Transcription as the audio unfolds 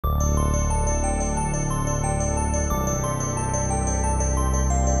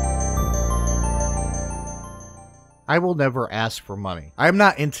I will never ask for money. I am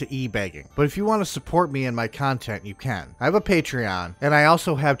not into e-begging, but if you want to support me and my content, you can. I have a Patreon, and I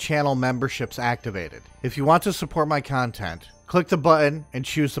also have channel memberships activated. If you want to support my content, click the button and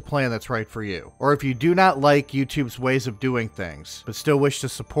choose the plan that's right for you. Or if you do not like YouTube's ways of doing things, but still wish to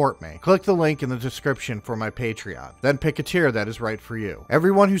support me, click the link in the description for my Patreon. Then pick a tier that is right for you.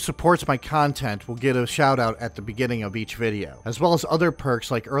 Everyone who supports my content will get a shout out at the beginning of each video, as well as other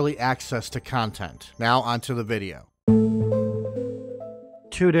perks like early access to content. Now onto the video.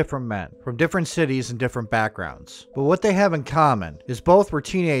 Two different men from different cities and different backgrounds, but what they have in common is both were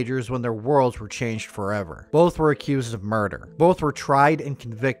teenagers when their worlds were changed forever. Both were accused of murder. Both were tried and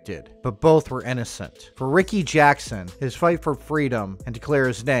convicted, but both were innocent. For Ricky Jackson, his fight for freedom and to clear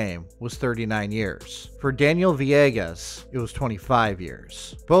his name was 39 years. For Daniel Villegas, it was 25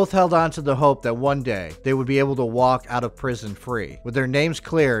 years. Both held on to the hope that one day they would be able to walk out of prison free, with their names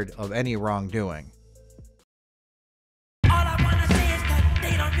cleared of any wrongdoing.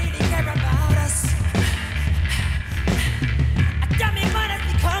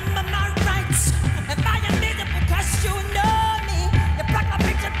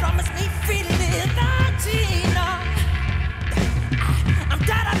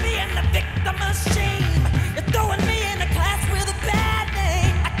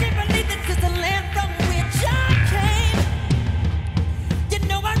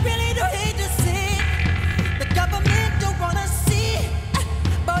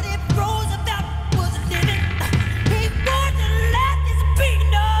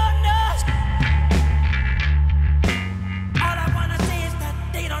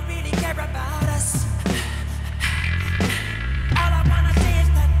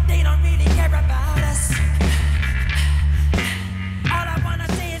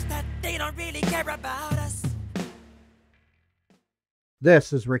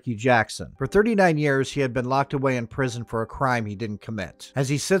 This is Ricky Jackson. For 39 years, he had been locked away in prison for a crime he didn't commit. As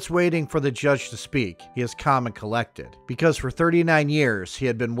he sits waiting for the judge to speak, he is calm and collected, because for 39 years, he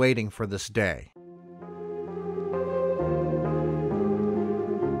had been waiting for this day.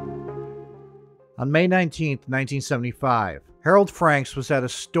 On May 19, 1975, Harold Franks was at a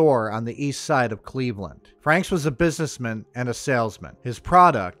store on the east side of Cleveland. Franks was a businessman and a salesman. His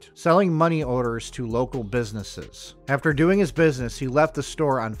product, selling money orders to local businesses. After doing his business, he left the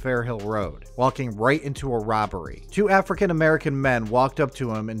store on Fair Hill Road, walking right into a robbery. Two African-American men walked up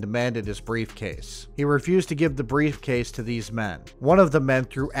to him and demanded his briefcase. He refused to give the briefcase to these men. One of the men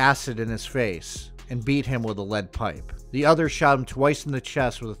threw acid in his face and beat him with a lead pipe. The other shot him twice in the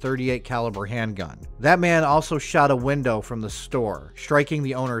chest with a .38 caliber handgun. That man also shot a window from the store, striking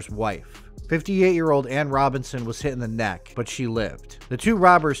the owner's wife. 58-year-old Ann Robinson was hit in the neck, but she lived. The two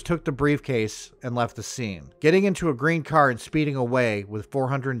robbers took the briefcase and left the scene, getting into a green car and speeding away with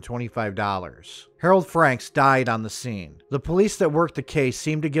 $425. Harold Franks died on the scene. The police that worked the case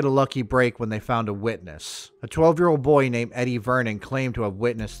seemed to get a lucky break when they found a witness. A 12-year-old boy named Eddie Vernon claimed to have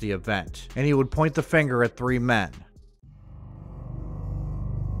witnessed the event, and he would point the finger at three men.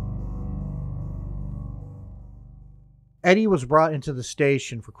 Eddie was brought into the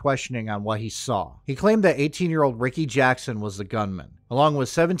station for questioning on what he saw. He claimed that 18-year-old Ricky Jackson was the gunman, along with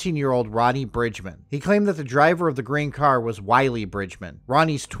 17-year-old Ronnie Bridgman. He claimed that the driver of the green car was Wiley Bridgman,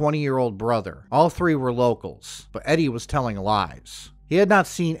 Ronnie's 20-year-old brother. All three were locals, but Eddie was telling lies. He had not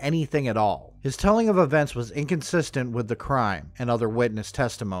seen anything at all. His telling of events was inconsistent with the crime and other witness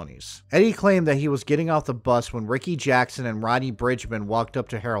testimonies. Eddie claimed that he was getting off the bus when Ricky Jackson and Ronnie Bridgman walked up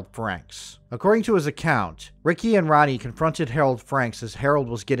to Harold Franks. According to his account, Ricky and Ronnie confronted Harold Franks as Harold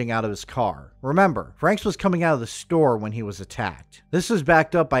was getting out of his car. Remember, Franks was coming out of the store when he was attacked. This is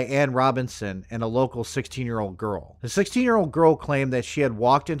backed up by Ann Robinson and a local 16-year-old girl. The 16-year-old girl claimed that she had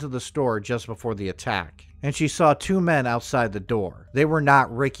walked into the store just before the attack, and she saw two men outside the door. They were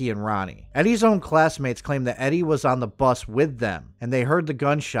not Ricky and Ronnie. Eddie's own classmates claimed that Eddie was on the bus with them, and they heard the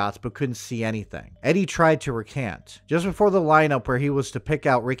gunshots but couldn't see anything. Eddie tried to recant. Just before the lineup where he was to pick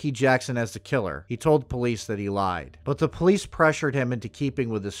out Ricky Jackson as the killer, he told police that he lied. But the police pressured him into keeping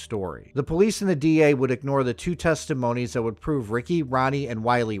with his story. The police and the DA would ignore the two testimonies that would prove Ricky, Ronnie, and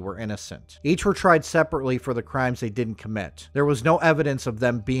Wiley were innocent. Each were tried separately for the crimes they didn't commit. There was no evidence of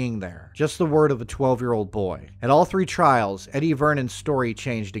them being there, just the word of a 12-year-old boy. At all three trials, Eddie Vernon's story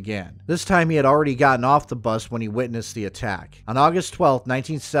changed again. This time he had already gotten off the bus when he witnessed the attack. On August 12,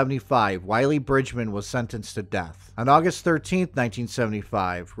 1975, Wiley Bridgman was sentenced to death. On August 13,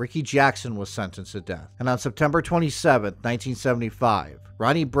 1975, Ricky Jackson was sentenced to death. And on September 27, 1975,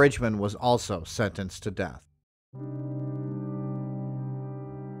 Ronnie Bridgman was also sentenced to death.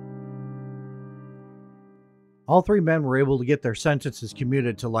 All three men were able to get their sentences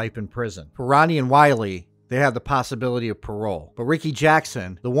commuted to life in prison. For Ronnie and Wiley, they had the possibility of parole. But Ricky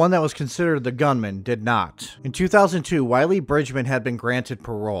Jackson, the one that was considered the gunman, did not. In 2002, Wiley Bridgman had been granted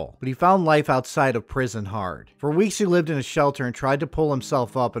parole, but he found life outside of prison hard. For weeks he lived in a shelter and tried to pull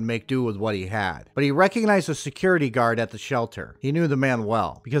himself up and make do with what he had. But he recognized a security guard at the shelter. He knew the man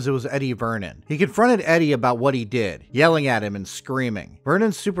well, because it was Eddie Vernon. He confronted Eddie about what he did, yelling at him and screaming.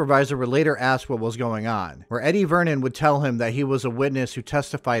 Vernon's supervisor would later ask what was going on, where Eddie Vernon would tell him that he was a witness who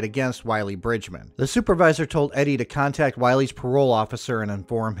testified against Wiley Bridgman. The supervisor told Eddie to contact Wiley's parole officer and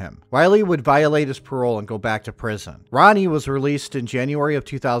inform him. Wiley would violate his parole and go back to prison. Ronnie was released in January of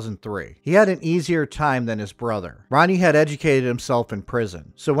 2003. He had an easier time than his brother. Ronnie had educated himself in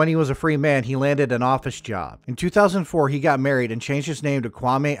prison, so when he was a free man, he landed an office job. In 2004, he got married and changed his name to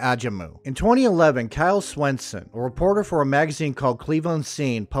Kwame Ajamu. In 2011, Kyle Swenson, a reporter for a magazine called Cleveland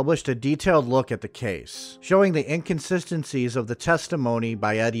Scene, published a detailed look at the case, showing the inconsistencies of the testimony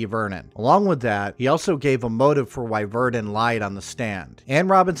by Eddie Vernon. Along with that, he also gave a motive for why Vernon lied on the stand. Ann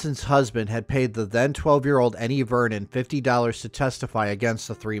Robinson's husband had paid the then 12-year-old Eddie Vernon $50 to testify against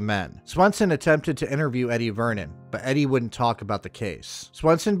the three men. Swenson attempted to interview Eddie Vernon, but Eddie wouldn't talk about the case.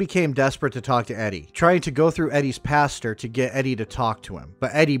 Swenson became desperate to talk to Eddie, trying to go through Eddie's pastor to get Eddie to talk to him,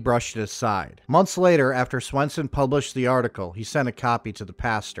 but Eddie brushed it aside. Months later, after Swenson published the article, he sent a copy to the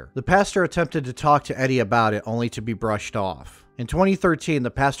pastor. The pastor attempted to talk to Eddie about it, only to be brushed off. In 2013, the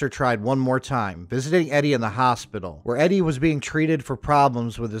pastor tried one more time, visiting Eddie in the hospital, where Eddie was being treated for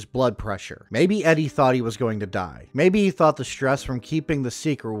problems with his blood pressure. Maybe Eddie thought he was going to die. Maybe he thought the stress from keeping the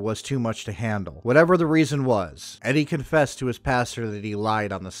secret was too much to handle. Whatever the reason was, Eddie confessed to his pastor that he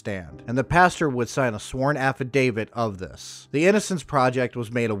lied on the stand, and the pastor would sign a sworn affidavit of this. The Innocence Project was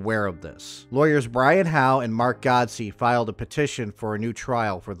made aware of this. Lawyers Brian Howe and Mark Godsey filed a petition for a new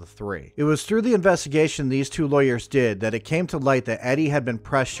trial for the three. It was through the investigation these two lawyers did that it came to light that Eddie had been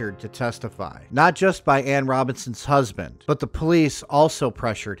pressured to testify, not just by Ann Robinson's husband, but the police also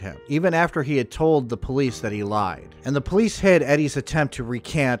pressured him, even after he had told the police that he lied. And the police hid Eddie's attempt to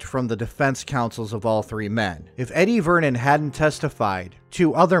recant from the defense counsels of all three men. If Eddie Vernon hadn't testified,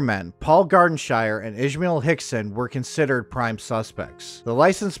 two other men, Paul Gardenshire and Ishmael Hickson, were considered prime suspects. The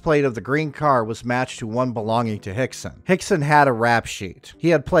license plate of the green car was matched to one belonging to Hickson. Hickson had a rap sheet. He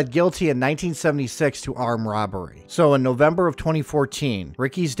had pled guilty in 1976 to armed robbery. So in November of 2014,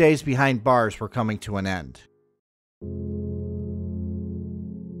 Ricky's days behind bars were coming to an end.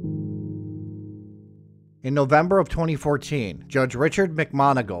 In November of 2014, Judge Richard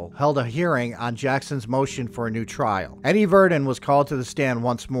McMonigal held a hearing on Jackson's motion for a new trial. Eddie Vernon was called to the stand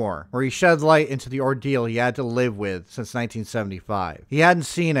once more, where he shed light into the ordeal he had to live with since 1975. He hadn't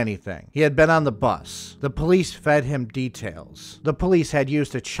seen anything. He had been on the bus. The police fed him details. The police had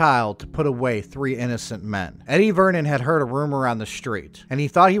used a child to put away three innocent men. Eddie Vernon had heard a rumor on the street, and he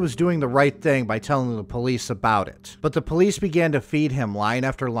thought he was doing the right thing by telling the police about it. But the police began to feed him line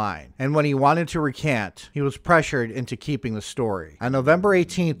after line, and when he wanted to recant, he was pressured into keeping the story. On November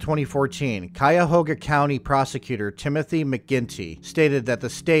 18, 2014, Cuyahoga County Prosecutor Timothy McGinty stated that the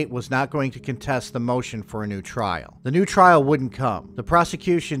state was not going to contest the motion for a new trial. The new trial wouldn't come. The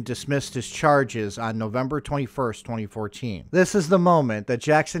prosecution dismissed his charges on November 21, 2014. This is the moment that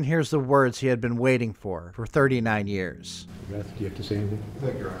Jackson hears the words he had been waiting for 39 years. Beth, do you have to say anything?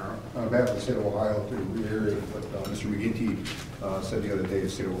 Thank you, Your Honor. On behalf of the state of Ohio, to reiterate what Mr. McGinty said the other day, the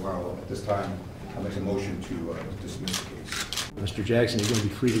state of Ohio, at this time, I make a motion to dismiss the case. Mr. Jackson, you're going to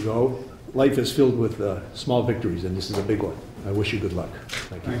be free to go. Life is filled with small victories, and this is a big one. I wish you good luck.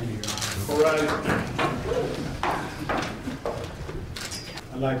 Thank you. Thank you, Your Honor. All right.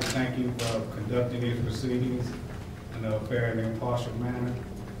 I'd like to thank you for conducting these proceedings in a fair and impartial manner.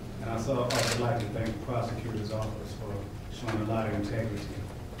 And I also like to thank the prosecutor's office for showing a lot of integrity.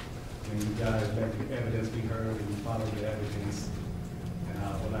 I mean, you guys let the evidence be heard and you followed the evidence. And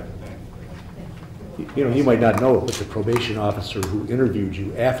I would like to thank you. You know, you might not know it, but the probation officer who interviewed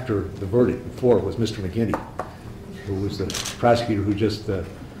you after the verdict before was Mr. McGinty, who was the prosecutor who just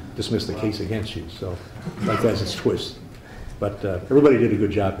dismissed the case against you. So, like that's its twist. But everybody did a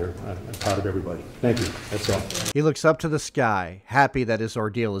good job here. I'm proud of everybody. Thank you. That's all. He looks up to the sky, happy that his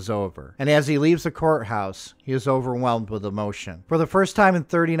ordeal is over. And as he leaves the courthouse, he is overwhelmed with emotion. For the first time in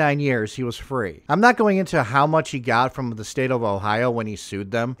 39 years, he was free. I'm not going into how much he got from the state of Ohio when he sued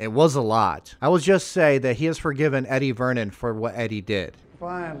them. It was a lot. I will just say that he has forgiven Eddie Vernon for what Eddie did.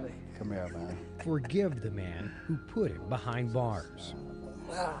 Finally. Come here, man. Forgive the man who put him behind bars.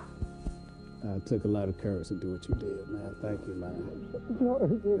 It took a lot of courage to do what you did, man. Thank you,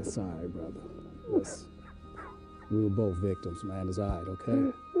 man. It's all right, brother. Listen, we were both victims, man. It's all right,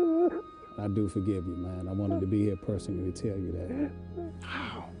 okay? I do forgive you, man. I wanted to be here personally to tell you that.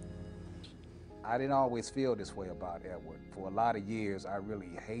 I didn't always feel this way about Edward. For a lot of years, I really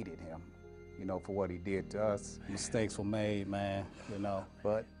hated him, you know, for what he did to us. Mistakes were made, man, you know,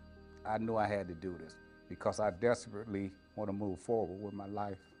 but I knew I had to do this because I desperately want to move forward with my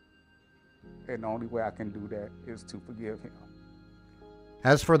life. And the only way I can do that is to forgive him.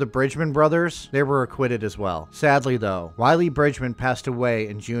 As for the Bridgman brothers, they were acquitted as well. Sadly though, Wiley Bridgman passed away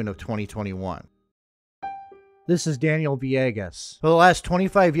in June of 2021. This is Daniel Villegas. For the last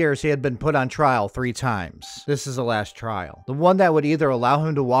 25 years, he had been put on trial 3 times. This is the last trial. The one that would either allow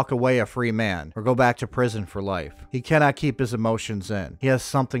him to walk away a free man or go back to prison for life. He cannot keep his emotions in. He has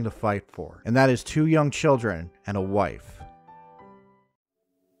something to fight for, and that is 2 young children and a wife.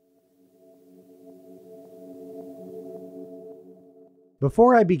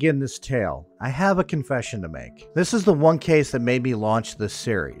 Before I begin this tale, I have a confession to make. This is the one case that made me launch this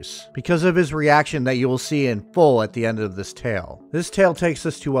series, because of his reaction that you will see in full at the end of this tale. This tale takes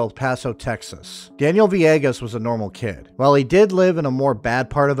us to El Paso, Texas. Daniel Villegas was a normal kid. While he did live in a more bad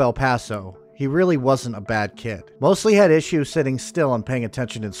part of El Paso, he really wasn't a bad kid. Mostly had issues sitting still and paying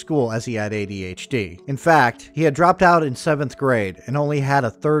attention in school as he had ADHD. In fact, he had dropped out in 7th grade and only had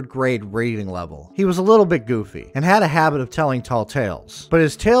a 3rd grade reading level. He was a little bit goofy and had a habit of telling tall tales, but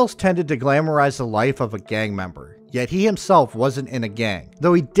his tales tended to glamorize the life of a gang member. Yet he himself wasn't in a gang,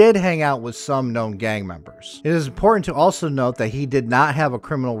 though he did hang out with some known gang members. It is important to also note that he did not have a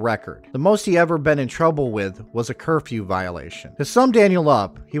criminal record. The most he ever been in trouble with was a curfew violation. To sum Daniel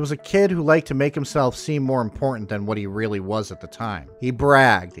up, he was a kid who liked to make himself seem more important than what he really was at the time. He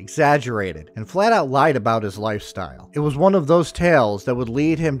bragged, exaggerated, and flat out lied about his lifestyle. It was one of those tales that would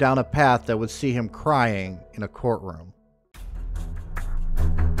lead him down a path that would see him crying in a courtroom.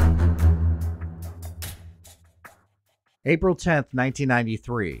 April 10th,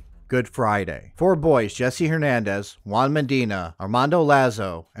 1993. Good Friday. 4 boys, Jesse Hernandez, Juan Medina, Armando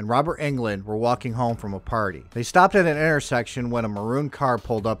Lazo, and Robert England were walking home from a party. They stopped at an intersection when a maroon car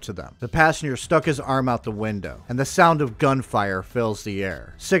pulled up to them. The passenger stuck his arm out the window, and the sound of gunfire fills the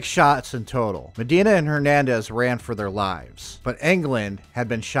air. 6 shots in total. Medina and Hernandez ran for their lives, but England had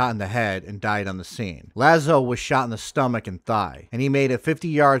been shot in the head and died on the scene. Lazo was shot in the stomach and thigh, and he made it 50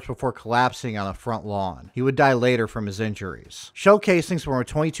 yards before collapsing on a front lawn. He would die later from his injuries. Shell casings from a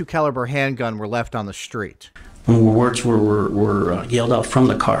 .22 caliber handgun were left on the street. Words were yelled out from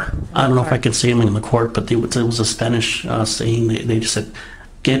the car. I don't know if I can say them in the court, but it was a Spanish saying. They just said,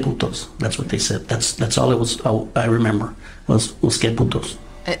 "Que putos." That's what they said. That's all it was. I remember was "que putos."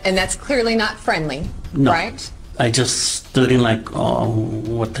 And that's clearly not friendly, no. Right? I just stood in like, oh,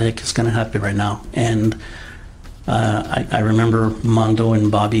 what the heck is going to happen right now? And I remember Mondo and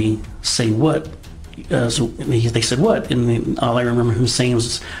Bobby saying, "What?" So they said, "What?" And then all I remember him saying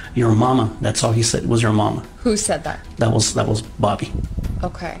was, "Your mama." That's all he said was "your mama." Who said that? That was Bobby.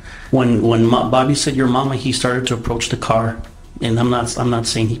 Okay. When Bobby said "your mama," he started to approach the car, and I'm not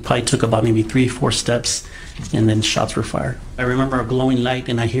saying he probably took about maybe 3-4 steps, and then shots were fired. I remember a glowing light,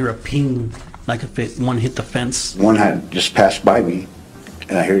 and I hear a ping, like if one hit the fence. One had just passed by me,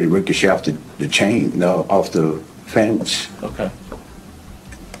 and I heard it ricochet off the chain, no, off the fence. Okay.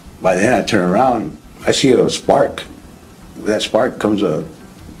 By then I turn around, I see a spark. With that spark comes a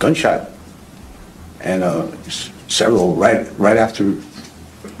gunshot, and several right after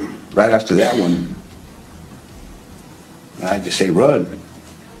that one. And I just say run.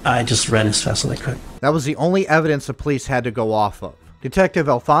 I just ran as fast as I could. That was the only evidence the police had to go off of. Detective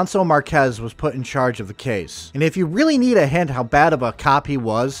Alfonso Marquez was put in charge of the case. And if you really need a hint how bad of a cop he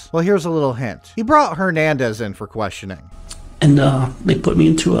was, well, here's a little hint. He brought Hernandez in for questioning. And they put me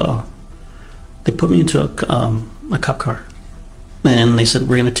into a cop car, and they said,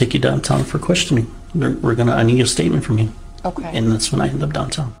 "We're going to take you downtown for questioning. I need a statement from you." Okay. And that's when I ended up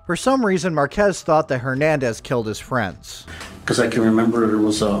downtown. For some reason, Marquez thought that Hernandez killed his friends. Because I can remember there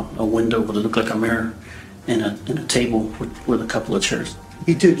was a window that looked like a mirror, and a table with a couple of chairs.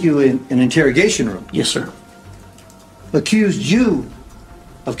 He took you in an interrogation room. Yes, sir. Accused you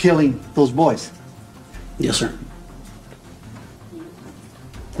of killing those boys. Yes, sir.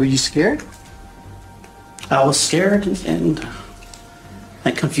 Were you scared? I was scared and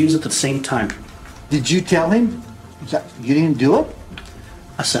confused at the same time. Did you tell him that you didn't do it?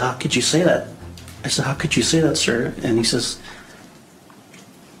 I said, "How could you say that?" I said, "How could you say that, sir?" And he says,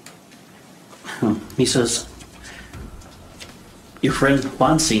 "Your friend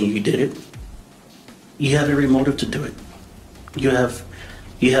Juan seen you did it. You had every motive to do it. You have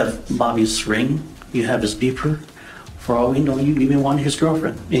Bobby's ring. You have his beeper. For all we know, you even wanted his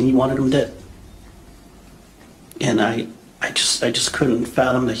girlfriend, and you wanted him dead." And I just couldn't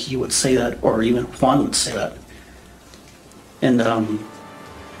fathom that he would say that, or even Juan would say that. And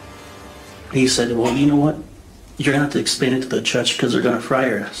He said, well, you know what? You're going to have to explain it to the judge because they're going to fry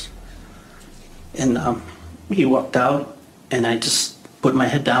your ass. And he walked out, and I just put my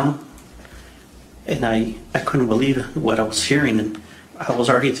head down, and I couldn't believe what I was hearing. And I was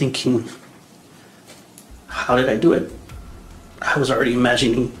already thinking, how did I do it? I was already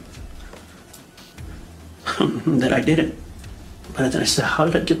imagining that I did it. But then I said, how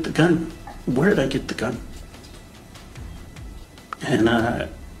did I get the gun? Where did I get the gun? And I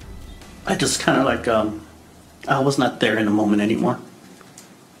just kind of like, I was not there in the moment anymore.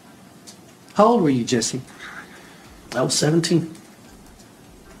 How old were you, Jesse? I was 17.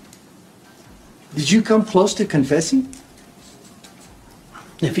 Did you come close to confessing?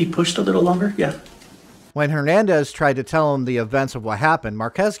 If he pushed a little longer, yeah. When Hernandez tried to tell him the events of what happened,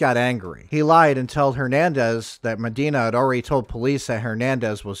 Marquez got angry. He lied and told Hernandez that Medina had already told police that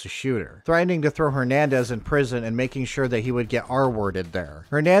Hernandez was the shooter, threatening to throw Hernandez in prison and making sure that he would get R-worded there.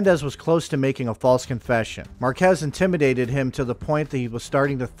 Hernandez was close to making a false confession. Marquez intimidated him to the point that he was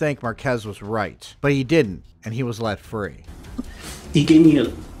starting to think Marquez was right, but he didn't, and he was let free. He gave me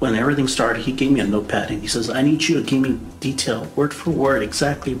when everything started, he gave me a notepad and he says, I need you to give me detail, word for word,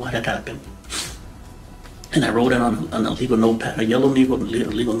 exactly what had happened. And I wrote it on a legal notepad, a yellow legal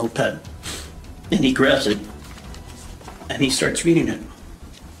notepad. And he grabs it and he starts reading it.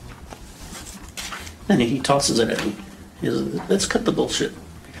 And he tosses it at me. He says, let's cut the bullshit.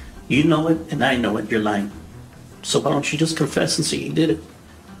 You know it and I know it, you're lying. So why don't you just confess and say you did it?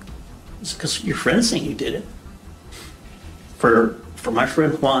 It's because your friend's saying you did it. For my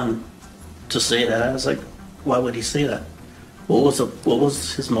friend Juan to say that, I was like, why would he say that? What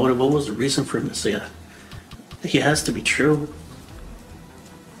was his motive? What was the reason for him to say that? He has to be true.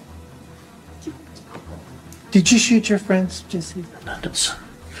 Did you shoot your friends, Jesse?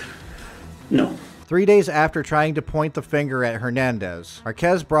 No. 3 days after trying to point the finger at Hernandez,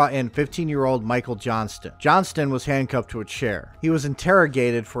 Marquez brought in 15-year-old Michael Johnston. Johnston was handcuffed to a chair. He was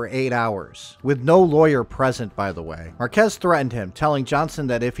interrogated for 8 hours, with no lawyer present, by the way. Marquez threatened him, telling Johnston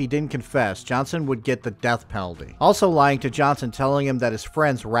that if he didn't confess, Johnston would get the death penalty. Also lying to Johnston, telling him that his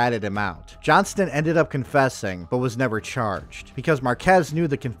friends ratted him out. Johnston ended up confessing, but was never charged, because Marquez knew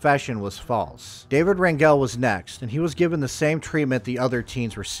the confession was false. David Rangel was next, and he was given the same treatment the other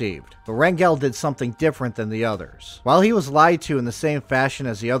teens received. But Rangel did something different than the others. While he was lied to in the same fashion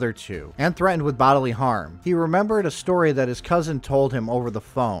as the other two, and threatened with bodily harm, he remembered a story that his cousin told him over the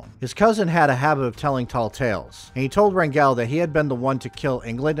phone. His cousin had a habit of telling tall tales, and he told Rangel that he had been the one to kill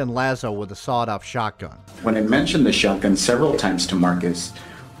England and Lazo with a sawed-off shotgun. When I mentioned the shotgun several times to Marcus,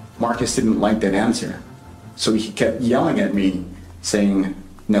 Marcus didn't like that answer. So he kept yelling at me, saying,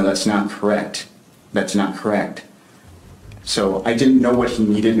 no, that's not correct. That's not correct. So I didn't know what he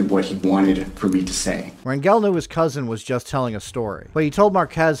needed and what he wanted for me to say. Rangel knew his cousin was just telling a story, but he told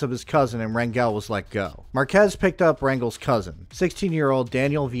Marquez of his cousin and Rangel was let go. Marquez picked up Rangel's cousin, 16-year-old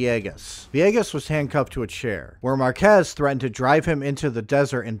Daniel Villegas. Villegas was handcuffed to a chair, where Marquez threatened to drive him into the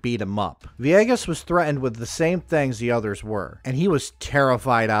desert and beat him up. Villegas was threatened with the same things the others were, and he was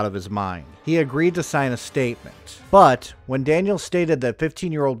terrified out of his mind. He agreed to sign a statement. But when Daniel stated that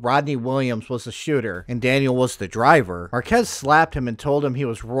 15-year-old Rodney Williams was the shooter and Daniel was the driver, Marquez slapped him and told him he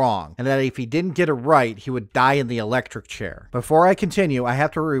was wrong, and that if he didn't get it right, he would die in the electric chair. Before I continue, I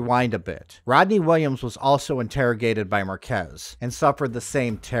have to rewind a bit. Rodney Williams was also interrogated by Marquez and suffered the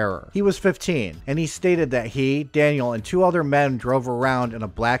same terror. He was 15, and he stated that he, Daniel, and 2 other men drove around in a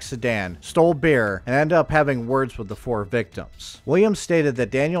black sedan, stole beer, and ended up having words with the 4 victims. Williams stated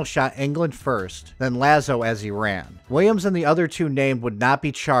that Daniel shot England first, then Lazo as he ran. Williams and the other 2 named would not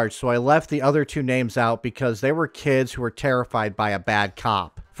be charged, so I left the other 2 names out because they were kids who were terrified by a bad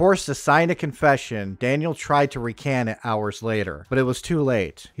cop. Forced to sign a confession, Daniel tried to recant it hours later, but it was too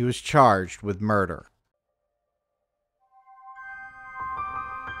late. He was charged with murder.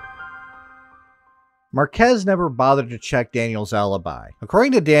 Marquez never bothered to check Daniel's alibi.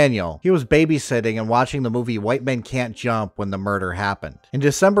 According to Daniel, he was babysitting and watching the movie White Men Can't Jump when the murder happened. In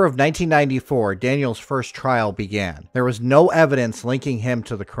December of 1994, Daniel's first trial began. There was no evidence linking him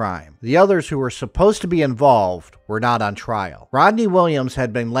to the crime. The others who were supposed to be involved were not on trial. Rodney Williams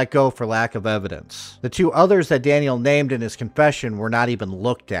had been let go for lack of evidence. The 2 others that Daniel named in his confession were not even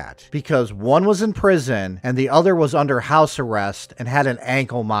looked at, because one was in prison and the other was under house arrest and had an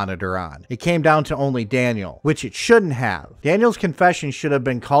ankle monitor on. It came down to only only Daniel, which it shouldn't have. Daniel's confession should have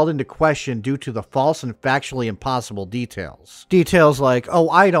been called into question due to the false and factually impossible details. Details like, oh,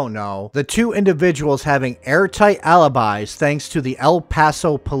 I don't know, the two individuals having airtight alibis thanks to the El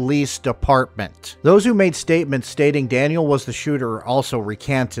Paso Police Department. Those who made statements stating Daniel was the shooter also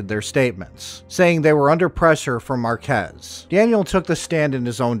recanted their statements, saying they were under pressure from Marquez. Daniel took the stand in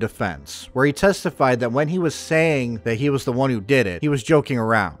his own defense, where he testified that when he was saying that he was the one who did it, he was joking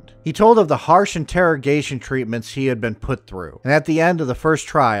around. He told of the harsh interrogation treatments he had been put through, and at the end of the first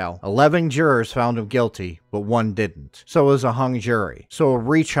trial, 11 jurors found him guilty, but one didn't. So it was a hung jury, so a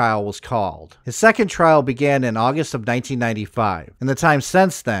retrial was called. His second trial began in August of 1995. In the time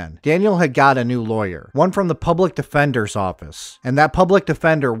since then, Daniel had got a new lawyer, one from the public defender's office, and that public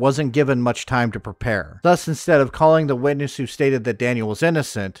defender wasn't given much time to prepare. Thus, instead of calling the witness who stated that Daniel was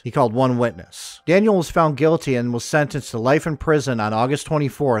innocent, he called one witness. Daniel was found guilty and was sentenced to life in prison on August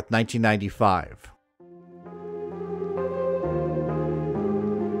 24th, 1995.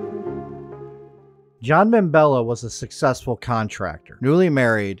 John Membella was a successful contractor. Newly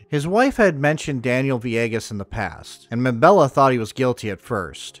married, his wife had mentioned Daniel Villegas in the past, and Membella thought he was guilty at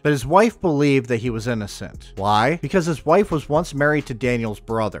first, but his wife believed that he was innocent. Why? Because his wife was once married to Daniel's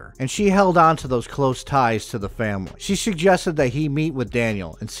brother, and she held on to those close ties to the family. She suggested that he meet with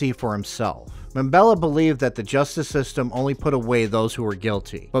Daniel and see for himself. Membella believed that the justice system only put away those who were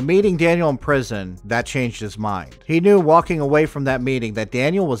guilty, but meeting Daniel in prison, that changed his mind. He knew walking away from that meeting that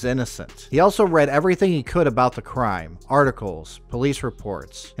Daniel was innocent. He also read everything he could about the crime, articles, police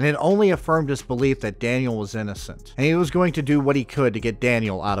reports, and it only affirmed his belief that Daniel was innocent, and he was going to do what he could to get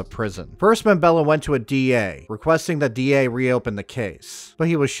Daniel out of prison. First, Membella went to a DA, requesting the DA reopen the case, but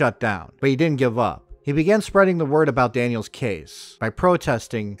he was shut down. But he didn't give up. He began spreading the word about Daniel's case by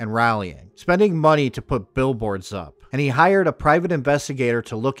protesting and rallying, spending money to put billboards up, and he hired a private investigator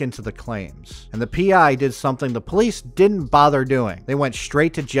to look into the claims. And the PI did something the police didn't bother doing. They went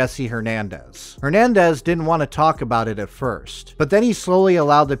straight to Jesse Hernandez. Hernandez didn't want to talk about it at first, but then he slowly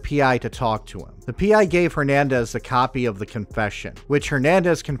allowed the PI to talk to him. The PI gave Hernandez a copy of the confession, which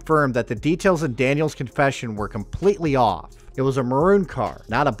Hernandez confirmed that the details in Daniel's confession were completely off. It was a maroon car,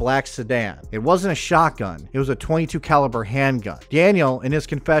 not a black sedan. It wasn't a shotgun, it was a .22 caliber handgun. Daniel, in his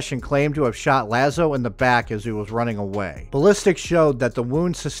confession, claimed to have shot Lazo in the back as he was running away. Ballistics showed that the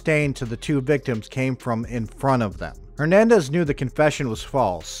wounds sustained to the two victims came from in front of them. Hernandez knew the confession was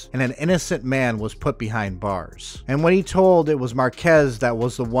false, and an innocent man was put behind bars. And when he told it was Marquez that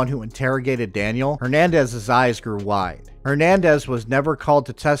was the one who interrogated Daniel, Hernandez's eyes grew wide. Hernandez was never called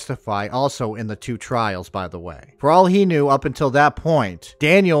to testify also in the two trials, by the way. For all he knew up until that point,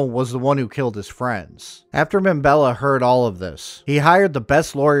 Daniel was the one who killed his friends. After Membella heard all of this, he hired the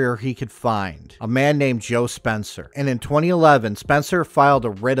best lawyer he could find, a man named Joe Spencer. And in 2011, Spencer filed a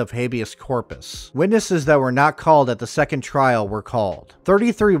writ of habeas corpus. Witnesses that were not called at the second trial were called.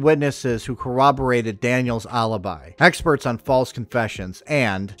 33 witnesses who corroborated Daniel's alibi, experts on false confessions,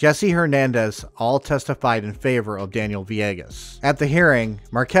 and Jesse Hernandez all testified in favor of Daniel Villegas. At the hearing,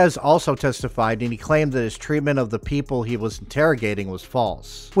 Marquez also testified, and he claimed that his treatment of the people he was interrogating was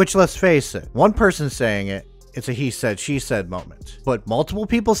false. Which, let's face it, one person saying it, it's a he said, she said moment. But multiple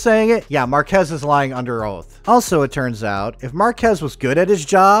people saying it? Yeah, Marquez is lying under oath. Also, it turns out, if Marquez was good at his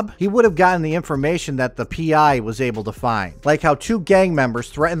job, he would have gotten the information that the PI was able to find. Like how two gang members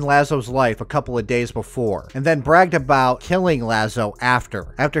threatened Lazo's life a couple of days before, and then bragged about killing Lazo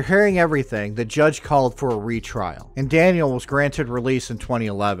after. After hearing everything, the judge called for a retrial, and Daniel was granted release in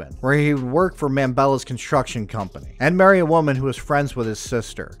 2011, where he would work for Membella's construction company, and marry a woman who was friends with his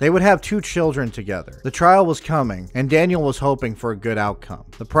sister. They would have 2 children together. The trial was coming, and Daniel was hoping for a good outcome.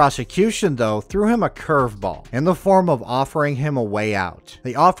 The prosecution, though, threw him a curveball in the form of offering him a way out.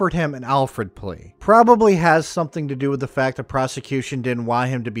 They offered him an Alfred plea. Probably has something to do with the fact the prosecution didn't want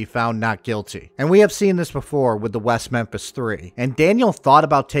him to be found not guilty. And we have seen this before with the West Memphis 3. And Daniel thought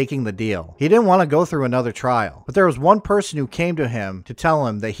about taking the deal. He didn't want to go through another trial. But there was one person who came to him to tell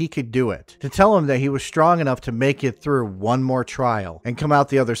him that he could do it. To tell him that he was strong enough to make it through one more trial and come out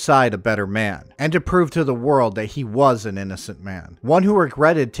the other side a better man. And to prove to the world that he was an innocent man. One who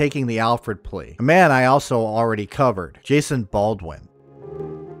regretted taking the Alfred plea. A man I also already covered. Jason Baldwin.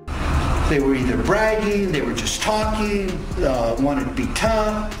 They were either bragging, they were just talking, wanted to be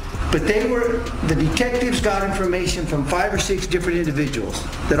tough, but the detectives got information from 5 or 6 different individuals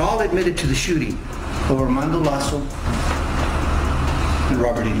that all admitted to the shooting of Armando Lazo and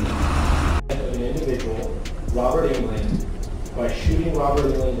Robert England. An individual, Robert England, by shooting Robert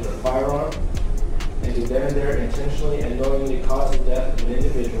England with a firearm, and to then and there intentionally and knowingly cause the death of an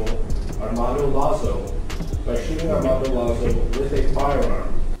individual, Armando Lazo, by shooting Armando Lazo with a firearm,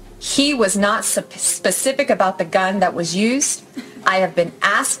 He was not specific about the gun that was used. I have been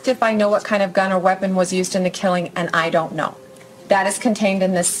asked if I know what kind of gun or weapon was used in the killing, and I don't know. That is contained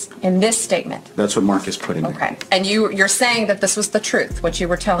in this statement. That's what Marcus put in there. Okay. And you're saying that this was the truth, what you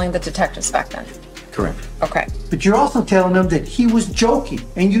were telling the detectives back then? Correct. Okay. But you're also telling them that he was joking,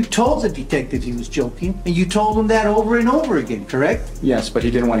 and you told the detectives he was joking, and you told them that over and over again, correct? Yes, but he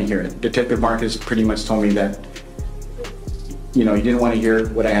didn't want to hear it. Detective Marcus pretty much told me that, he didn't want to hear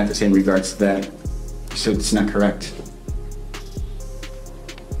what I had to say in regards to that. He said it's not correct.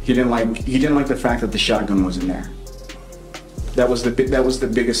 He didn't like the fact that the shotgun was in there. That was the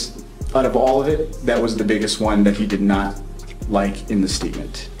biggest, out of all of it, that was the biggest one that he did not like in the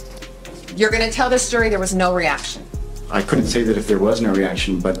statement. You're going to tell this jury there was no reaction. I couldn't say that if there was no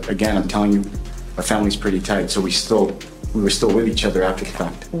reaction, but again, I'm telling you, our family's pretty tight, so we were still with each other after the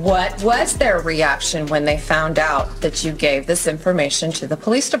fact. What was their reaction when they found out that you gave this information to the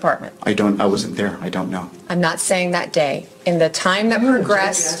police department? I wasn't there, I don't know. I'm not saying that day. In the time that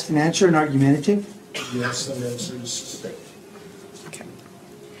progressed... Ask an answer and argumentative? Yes, that answers. Okay.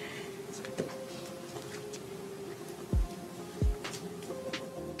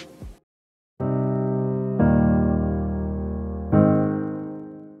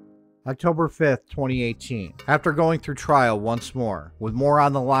 October 5th, 2018. After going through trial once more, with more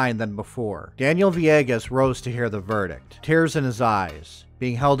on the line than before, Daniel Villegas rose to hear the verdict, tears in his eyes,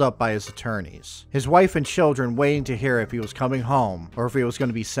 being held up by his attorneys. His wife and children waiting to hear if he was coming home or if he was going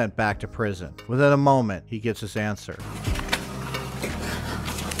to be sent back to prison. Within a moment, he gets his answer.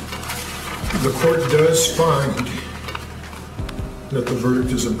 The court does find that the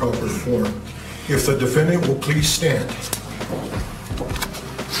verdict is in proper form. If the defendant will please stand.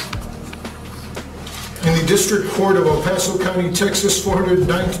 In the District Court of El Paso County, Texas,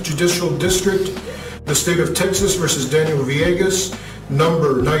 409th Judicial District, the State of Texas versus Daniel Villegas,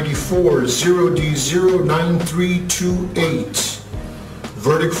 number 94-0D09328.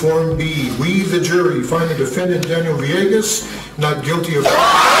 Verdict Form B. We, the jury, find the defendant Daniel Villegas not guilty of...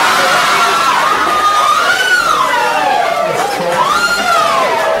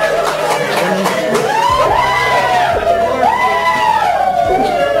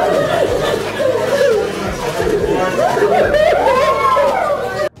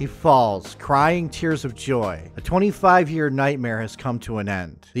 He falls, crying tears of joy. A 25-year nightmare has come to an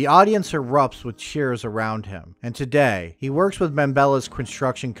end. The audience erupts with cheers around him. And today, he works with Mambella's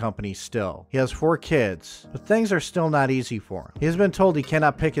construction company still. He has 4 kids, but things are still not easy for him. He has been told he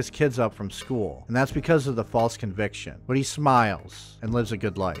cannot pick his kids up from school, and that's because of the false conviction. But he smiles and lives a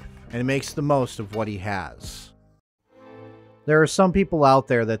good life, and he makes the most of what he has. There are some people out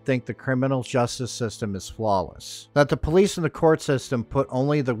there that think the criminal justice system is flawless, that the police and the court system put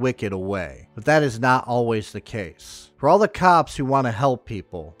only the wicked away, but that is not always the case. For all the cops who want to help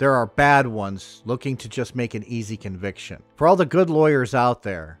people, there are bad ones looking to just make an easy conviction. For all the good lawyers out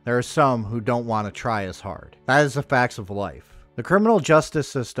there, there are some who don't want to try as hard. That is the facts of life. The criminal justice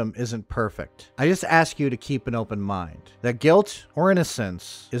system isn't perfect. I just ask you to keep an open mind. That guilt or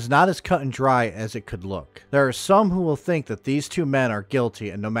innocence is not as cut and dry as it could look. There are some who will think that these 2 men are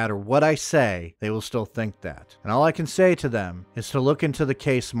guilty, and no matter what I say, they will still think that. And all I can say to them is to look into the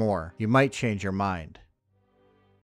case more. You might change your mind.